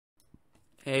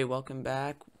Hey, welcome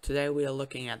back. Today we are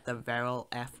looking at the verreal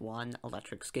F1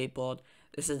 electric skateboard.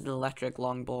 This is an electric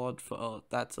longboard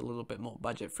that's a little bit more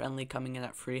budget friendly, coming in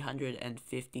at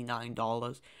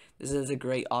 $359. This is a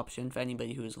great option for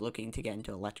anybody who is looking to get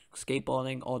into electric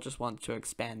skateboarding or just wants to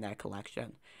expand their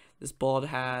collection. This board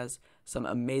has some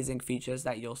amazing features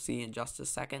that you'll see in just a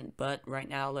second, but right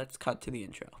now let's cut to the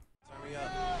intro. Hurry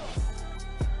up.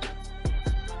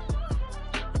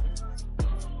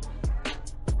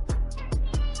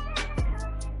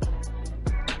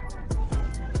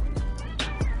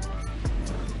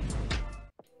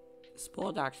 This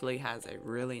board actually has a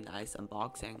really nice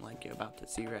unboxing like you're about to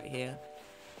see right here.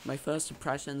 My first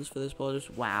impressions for this board is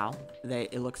wow,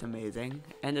 it looks amazing,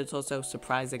 and it's also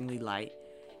surprisingly light.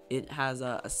 It has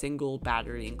a single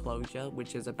battery enclosure,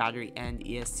 which is a battery and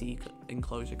ESC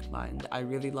enclosure combined. I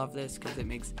really love this because it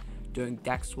makes doing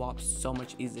deck swaps so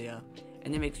much easier,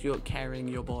 and it makes carrying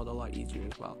your board a lot easier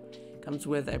as well. Comes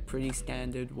with a pretty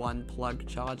standard one plug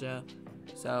charger,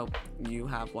 so you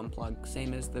have one plug,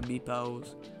 same as the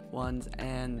Beepo's ones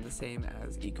and the same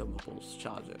as EcoMobile's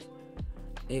chargers.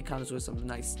 It comes with some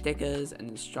nice stickers, an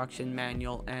instruction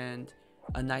manual, and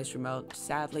a nice remote.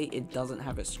 Sadly, it doesn't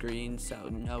have a screen, so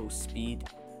no speed,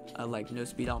 no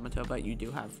speedometer, but you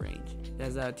do have range.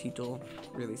 There's a T-tool,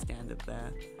 really standard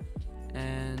there.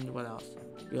 And what else?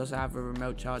 We also have a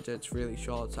remote charger. It's really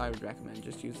short, so I would recommend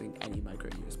just using any micro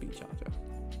USB charger.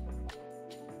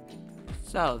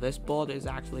 So this board is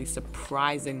actually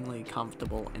surprisingly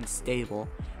comfortable and stable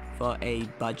for a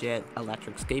budget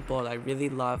electric skateboard. I really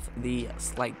love the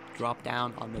slight drop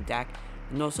down on the deck,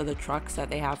 and also the trucks that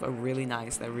they have are really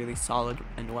nice. They're really solid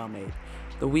and well made.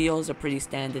 The wheels are pretty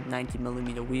standard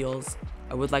 90mm wheels.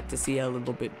 I would like to see a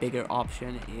little bit bigger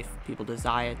option if people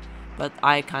desire it, but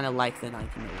I kind of like the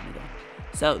 90mm.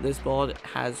 So this board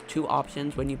has two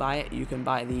options when you buy it. You can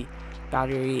buy the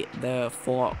battery, the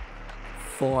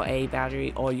 4A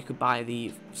battery, or you could buy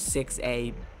the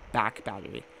 6A back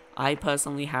battery. I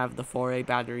personally have the 4A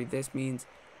battery. This means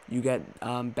you get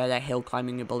better hill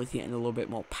climbing ability and a little bit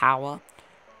more power,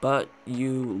 but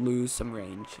you lose some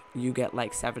range. You get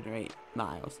like 7 or 8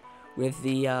 miles. With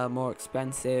the more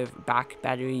expensive back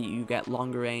battery, you get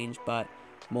longer range, but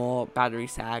more battery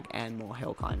sag and more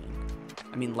hill climbing.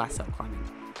 I mean less hill climbing.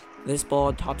 This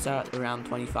board tops out around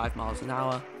 25 miles an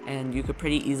hour, and you could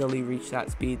pretty easily reach that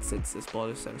speed since this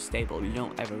board is so stable. You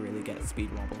don't ever really get a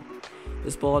speed wobble.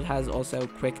 This board has also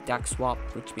quick deck swap,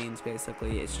 which means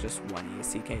basically it's just one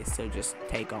ESC case, so just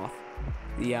take off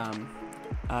the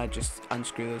just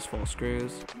unscrew those 4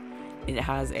 screws. It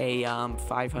has a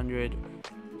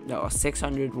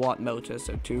 600 watt motor,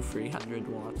 so 2 300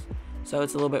 watts. So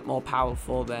it's a little bit more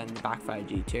powerful than the Backfire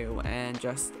G2 and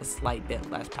just a slight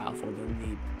bit less powerful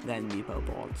than Beepo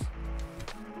boards.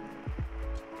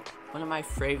 One of my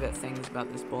favorite things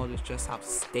about this board is just how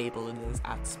stable it is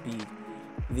at speed.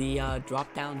 The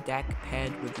drop-down deck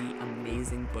paired with the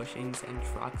amazing bushings and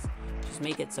trucks just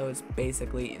make it so it's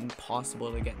basically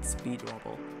impossible to get speed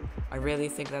wobble. I really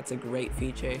think that's a great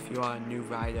feature if you are a new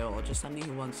rider or just somebody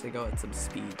who wants to go at some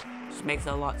speed. Just makes it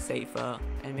a lot safer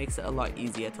and makes it a lot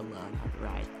easier to learn how to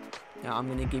ride. Now I'm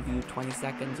going to give you 20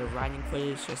 seconds of riding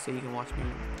footage just so you can watch me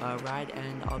ride,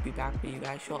 and I'll be back with you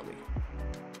guys shortly.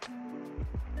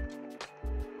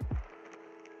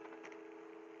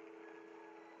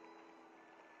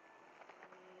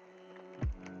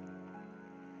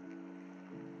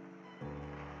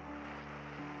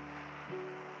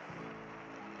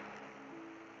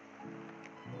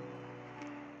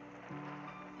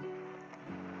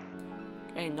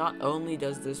 Okay, not only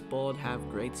does this board have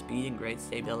great speed and great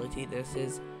stability, this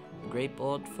is a great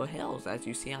board for hills. As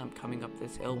you see, I'm coming up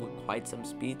this hill with quite some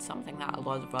speed, something that a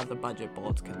lot of other budget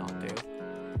boards cannot do.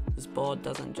 This board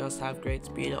doesn't just have great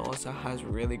speed, it also has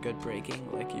really good braking,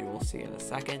 like you will see in a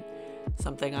second.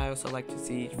 Something I also like to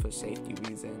see for safety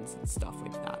reasons and stuff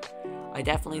like that. I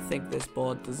definitely think this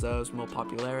board deserves more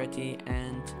popularity,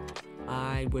 and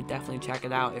I would definitely check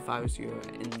it out if I was you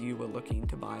and you were looking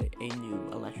to buy a new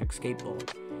electric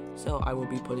skateboard. So I will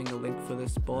be putting a link for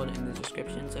this board in the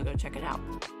description, so go check it out.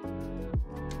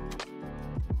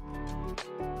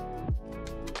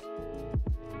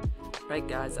 Right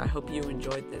guys, I hope you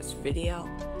enjoyed this video,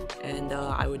 and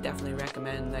I would definitely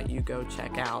recommend that you go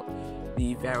check out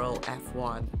the verreal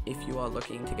F1 if you are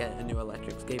looking to get a new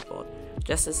electric skateboard.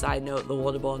 Just a side note, the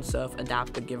Waterborne Surf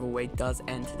adapter giveaway does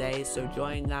end today, so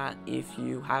join that if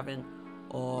you haven't,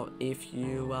 or if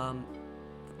you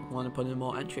want to put in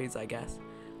more entries, I guess.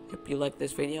 Hope you liked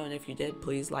this video, and if you did,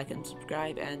 please like and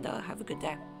subscribe, and have a good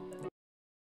day.